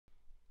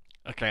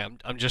Okay,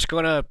 I'm just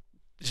gonna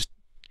just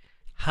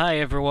hi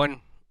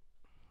everyone.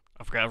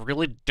 I've got a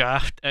really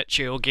daft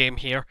itch.io game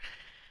here.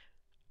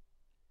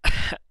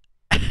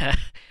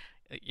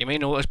 You may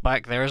notice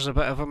back there's a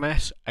bit of a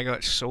mess. I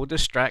got so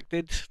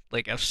distracted.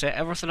 Like I've set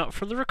everything up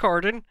for the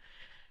recording.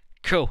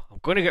 Cool. I'm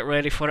going to get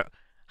ready for it.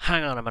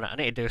 Hang on a minute. I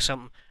need to do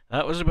something.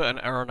 That was about an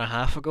hour and a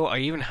half ago. I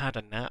even had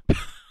a nap.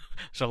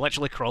 So I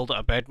literally crawled out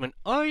of bed and went,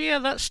 oh yeah,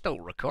 that's still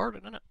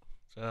recording, isn't it?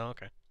 So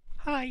okay.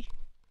 Hi.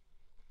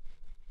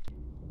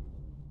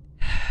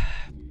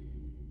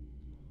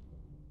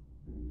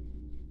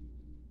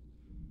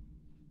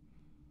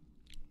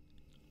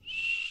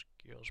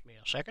 Excuse me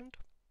a second.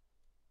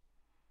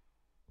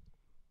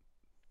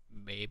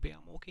 Maybe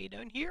I'm okay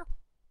down here.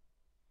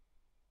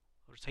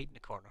 I'll just hide in the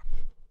corner.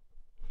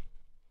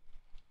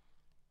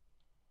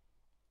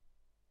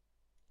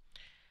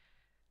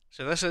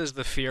 So this is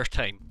the fear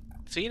time.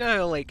 So you know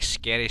how like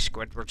scary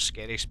Squidward,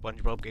 scary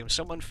SpongeBob games,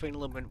 someone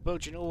finally went, well,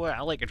 do you know what,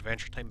 I like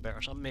Adventure Time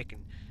better, so I'm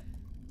making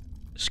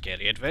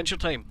Scary Adventure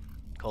Time.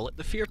 Call it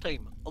the fear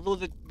time. Although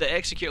the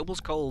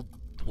executable's called,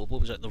 what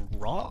was it, the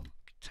rock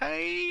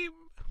time?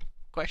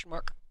 Question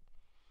mark.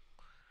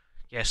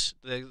 Yes,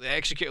 the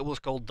executable's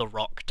called the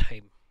rock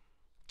time.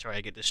 Sorry,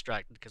 I get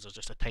distracted because there's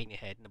just a tiny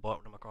head in the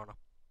bottom of my corner.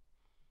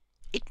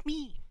 It's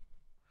me.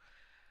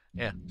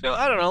 Yeah. So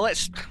I don't know.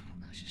 Let's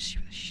just see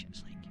what this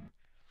shit's like.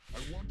 I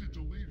wanted to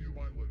leave you,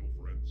 my little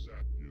friend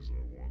Zach. Yes, I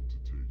want to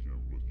take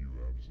him, but you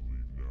have to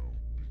leave now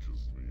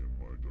because me and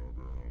my dog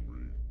are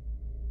hungry.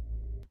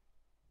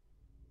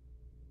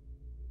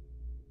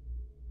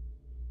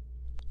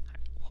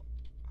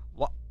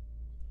 What?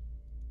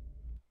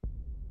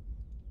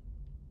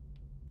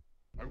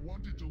 I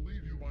wanted to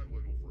leave you, my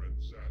little friend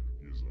Zach.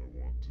 Yes, I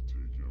want to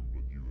take him,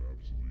 but you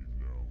have to leave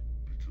now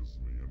because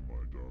me and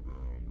my dog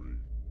are hungry.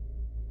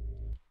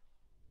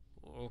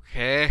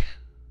 Okay.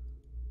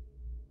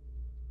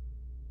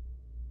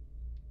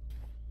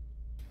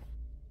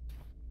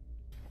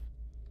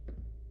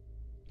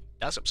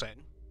 That's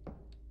upsetting.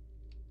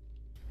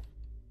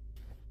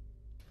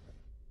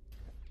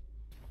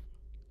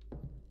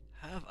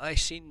 Have I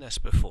seen this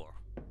before?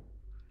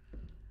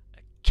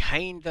 It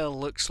kinda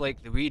looks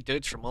like the wee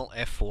dudes from Alt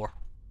F4.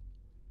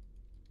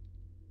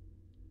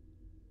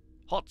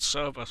 Hot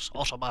service,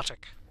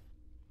 automatic.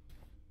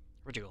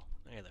 Where'd you go?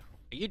 There, there.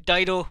 Are you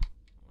Dido?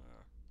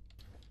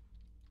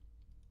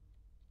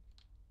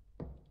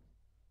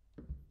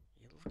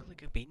 You look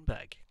like a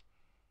beanbag.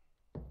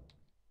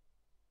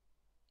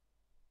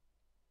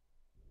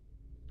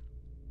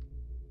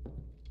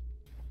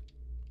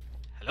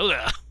 Hello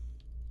there.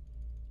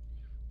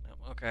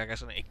 Okay, I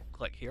guess I need to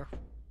click here.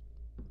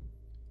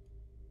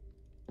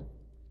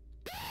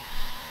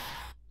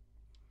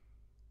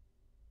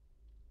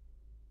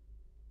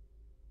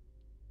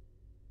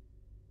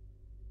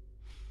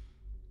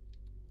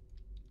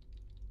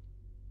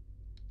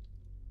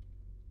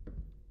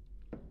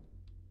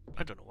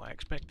 I don't know what I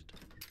expected.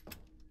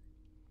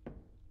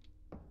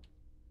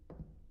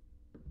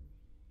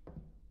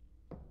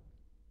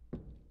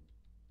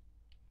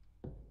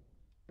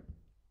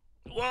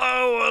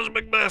 Whoa, that was a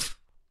big mess.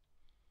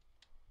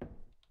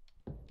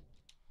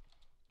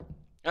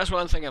 That's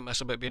one thing I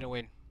miss about being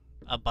away.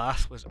 A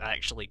bath was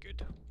actually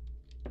good.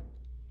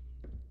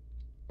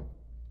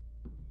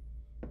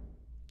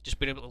 Just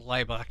being able to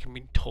lie back and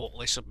being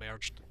totally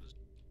submerged was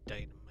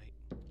dynamite.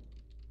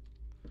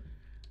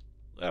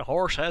 That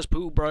horse has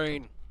poo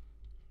brain.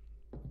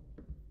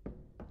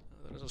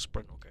 There's a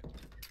sprint, okay.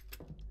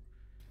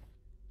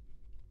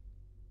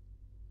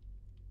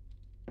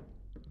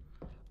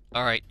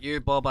 Alright, you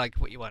Bobag,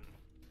 what you want?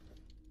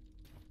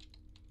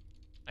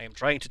 I am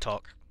trying to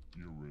talk.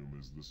 Your room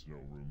is the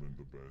snow room and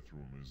the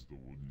bathroom is the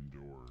wooden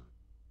door.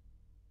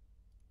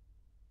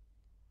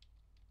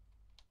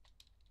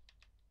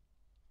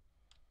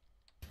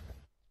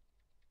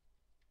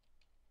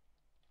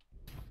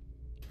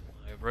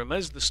 My room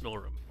is the snow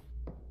room.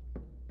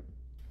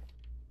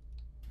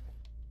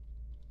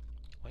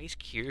 Why is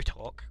Q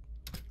talk?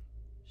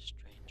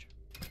 Strange.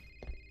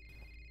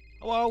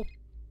 Hello?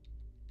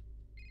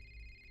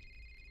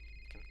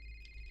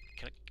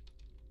 Can I...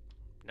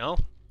 No?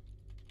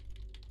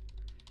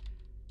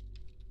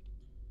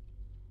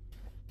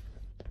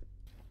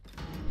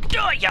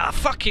 Oh, yeah,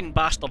 fucking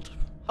bastard.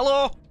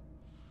 Hello?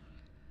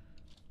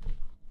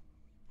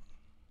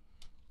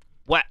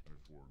 What? I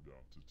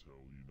forgot to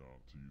tell you not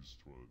to use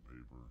toilet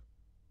paper.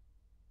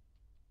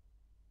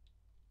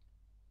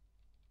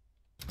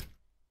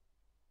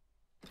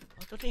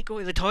 Oh, don't you go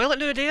to the toilet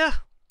now, do you?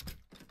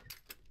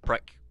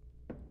 Prick.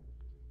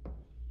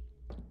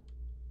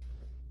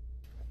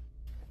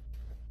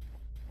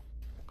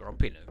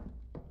 Grumpy now.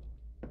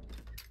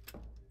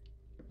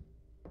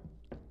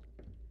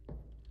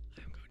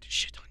 I'm going to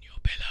shit on your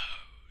pillows.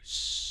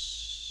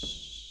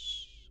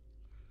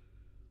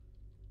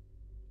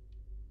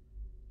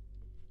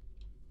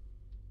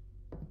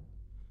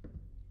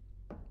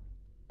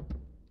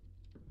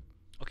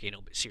 Okay, no,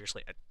 but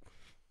seriously,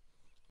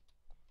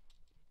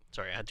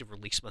 sorry, I had to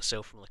release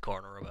myself from the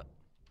corner a bit.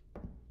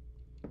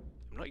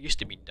 I'm not used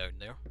to being down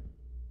there.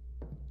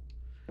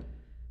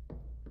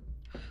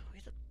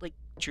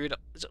 chewed up.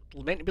 Is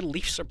it meant to be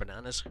leaves or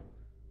bananas?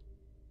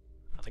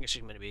 I think it's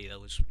just meant to be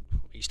those.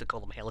 I used to call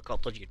them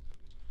helicopters. You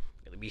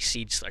get the wee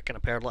seeds that are kind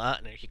of paired like that,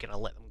 and if you kind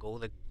of let them go,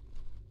 they.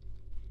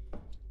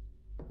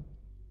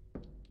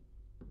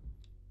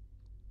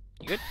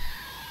 You good?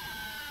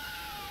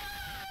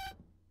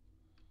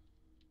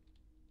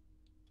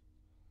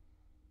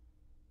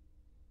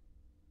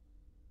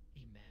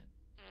 Hey man,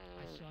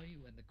 I saw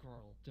you and the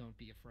girl. Don't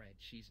be afraid.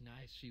 She's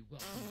nice. She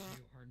welcomes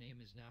you. Her name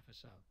is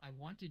Nafisa. I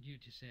wanted you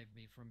to save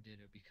me from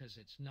Dido because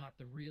it's not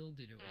the real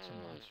Dido. It's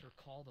a monster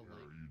called a Where are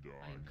link. you, dog?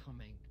 I am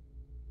coming.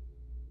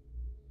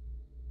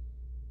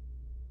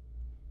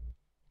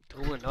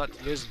 Told me not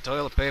to use the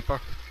toilet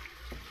paper.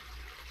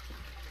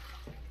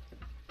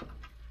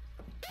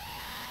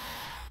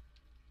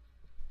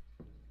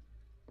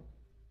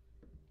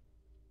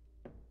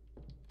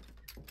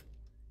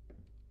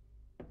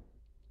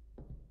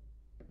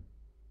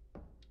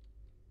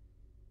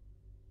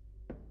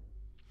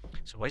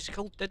 So why is it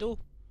called Dido?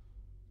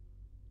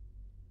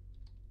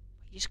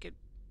 You just get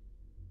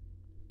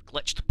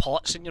glitched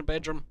pots in your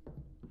bedroom.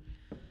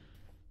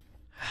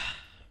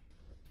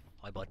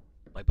 Bye bud.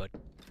 Bye bud.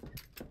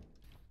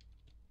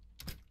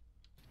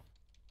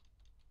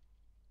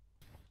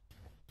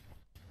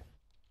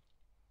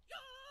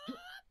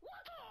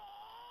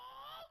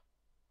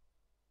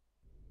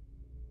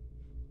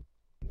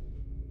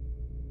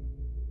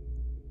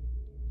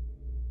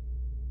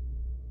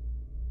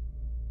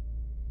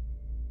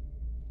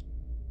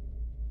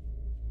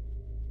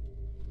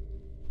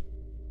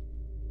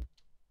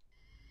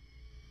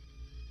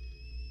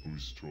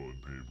 Whose toilet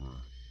paper?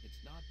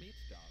 It's not meat,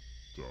 dog.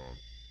 Dog.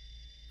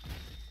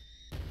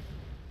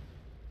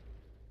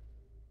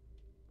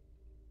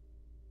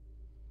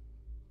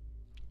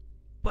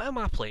 What am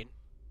I playing?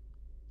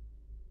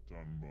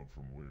 Talking about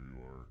from where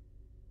you are.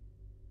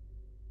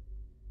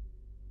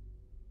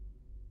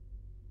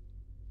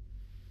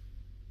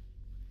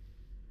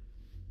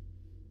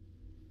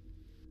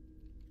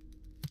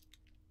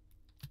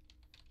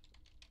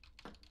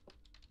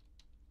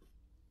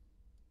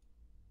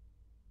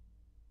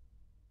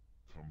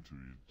 Come to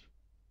eat.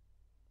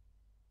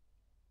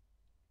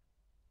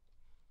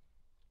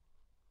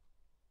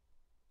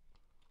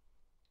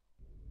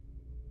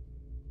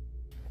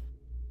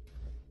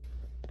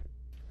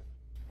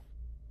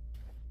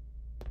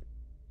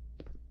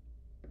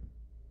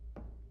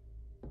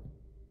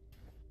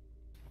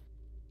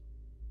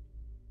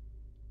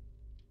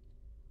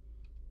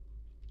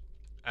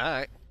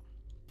 Alright.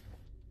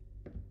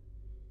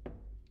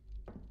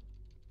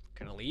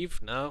 Can I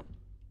leave? No.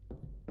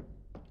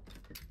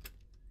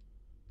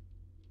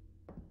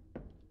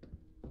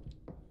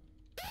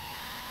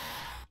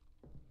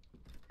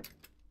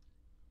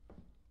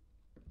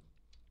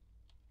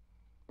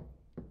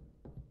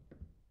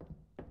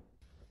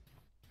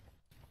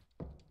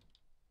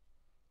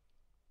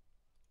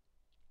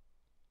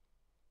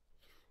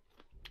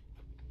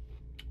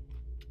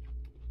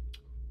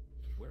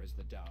 Where is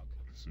the dog?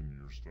 It's in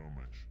your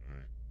stomach,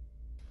 eh?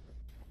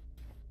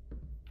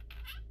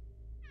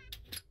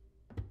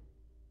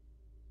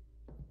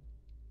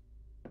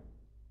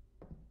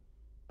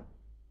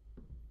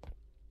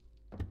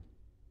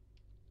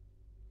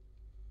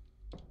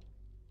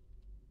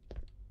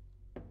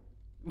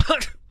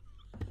 What?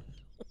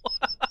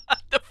 What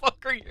the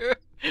fuck are you?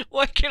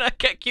 Why can I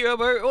kick you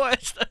about?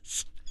 What is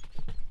this?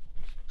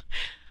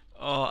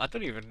 Oh, I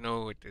don't even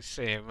know what to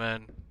say,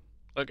 man.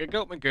 Look, it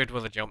got me good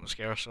with a jump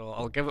scare, so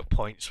I'll give it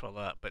points for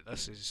that, but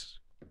this is...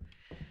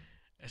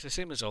 It's the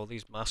same as all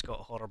these mascot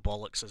horror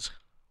bollockses.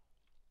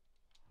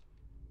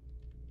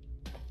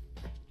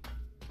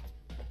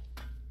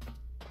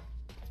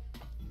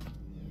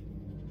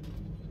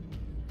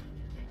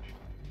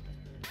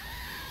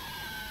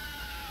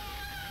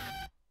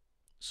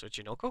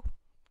 Tsuchinoko?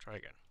 Try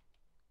again.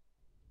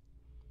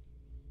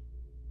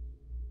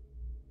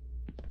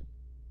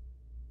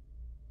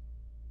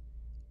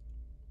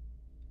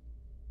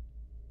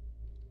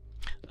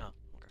 Oh,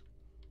 okay.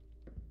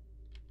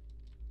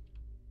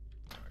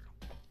 There we go.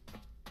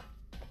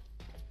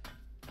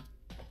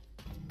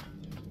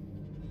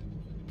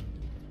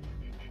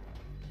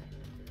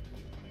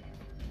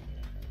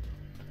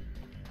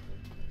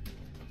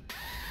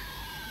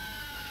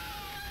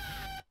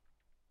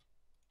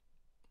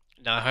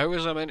 Now, how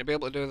was I meant to be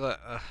able to do that?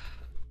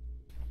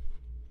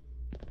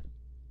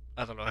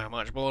 I don't know how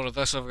much more of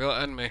this I've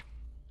got in me.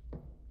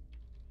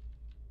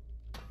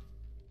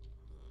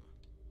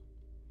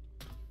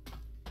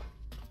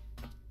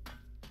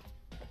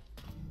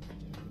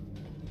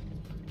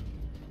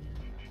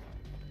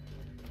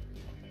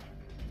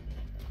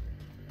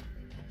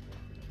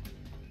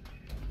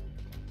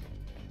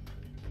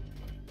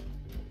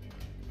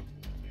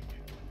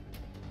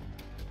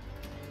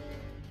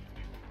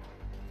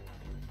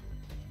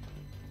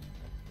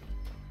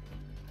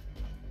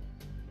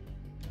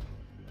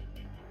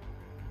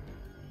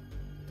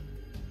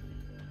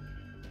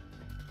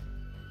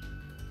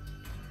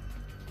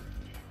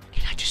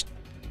 Can I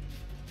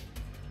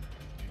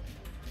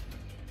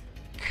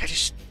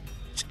just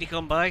sneak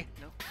on by?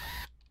 No.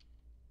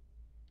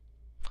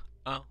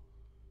 Oh.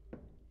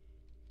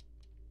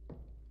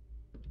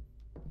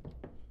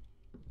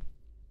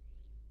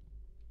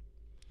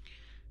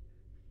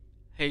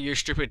 Hey, you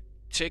stupid.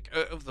 Take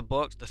out of the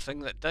box the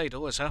thing that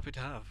Dido is happy to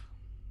have.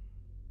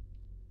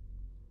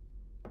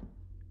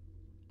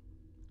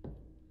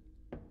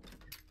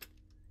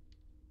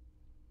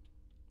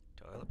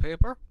 Toilet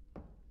paper?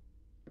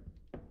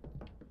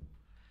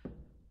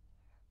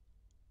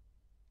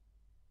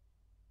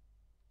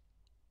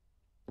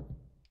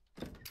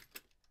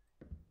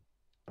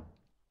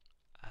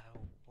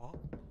 What?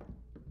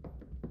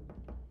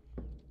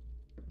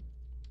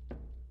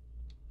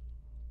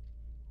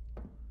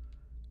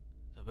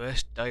 The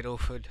best Dido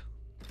food.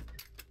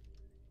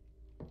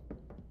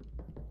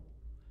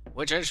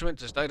 Which instrument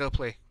does Dido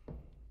play?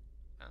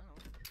 I don't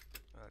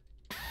know.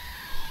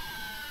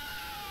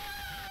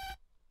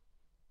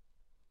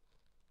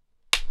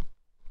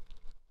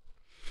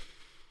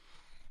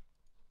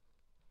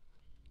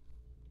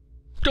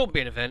 Don't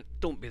be an event.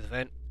 Don't be the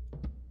vent.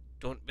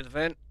 Don't be the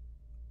vent.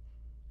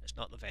 It's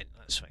not the vent,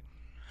 that's fine.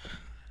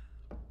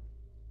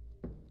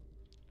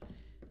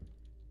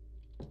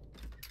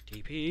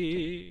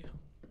 TP.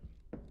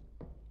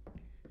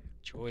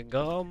 Chewing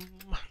gum.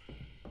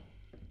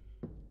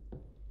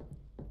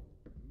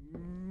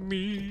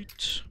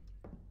 Meat.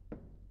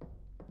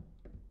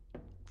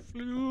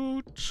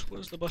 Flute.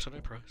 Where's the button I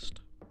pressed?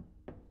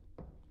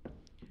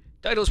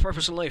 Dido's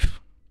purpose in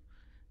life.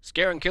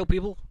 Scare and kill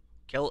people.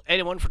 Kill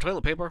anyone for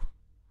toilet paper.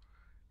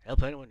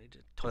 Help anyone need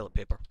toilet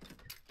paper.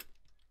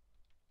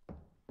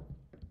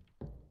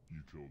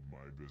 You killed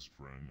my best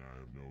friend. I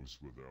have no us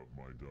without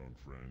my dog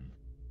friend.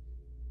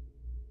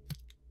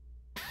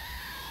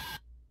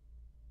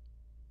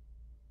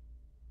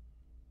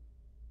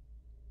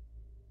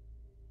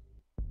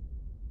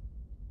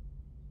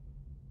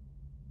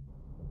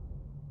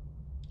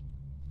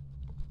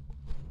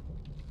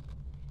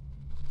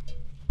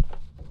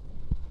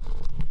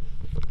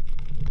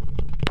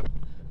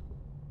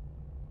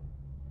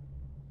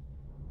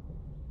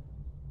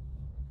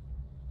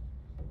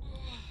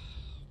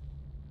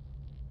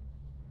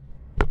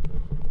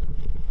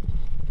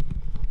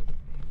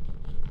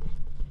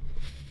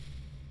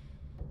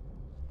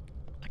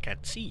 I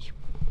can't see.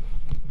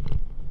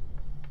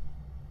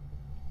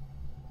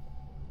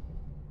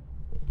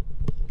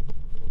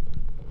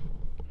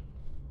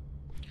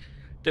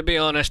 To be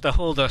honest, I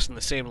hold us in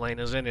the same line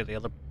as any of the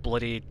other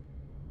bloody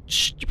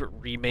stupid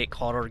remake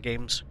horror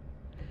games.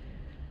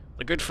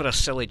 They're good for a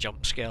silly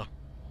jump scare.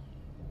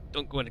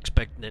 Don't go in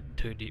expecting it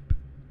too deep.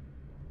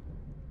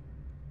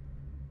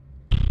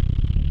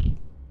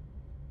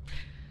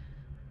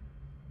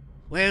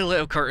 Well, out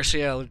of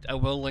courtesy, I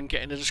will link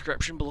it in the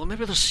description below.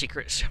 Maybe there's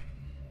secrets.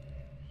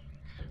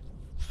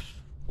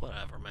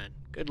 Whatever, man.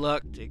 Good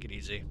luck. Take it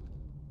easy.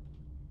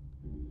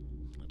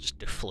 I just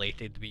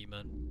deflated me,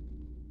 man.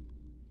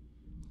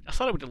 I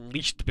thought it would at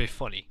least be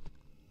funny.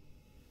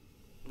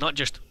 Not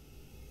just,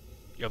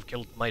 you have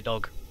killed my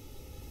dog.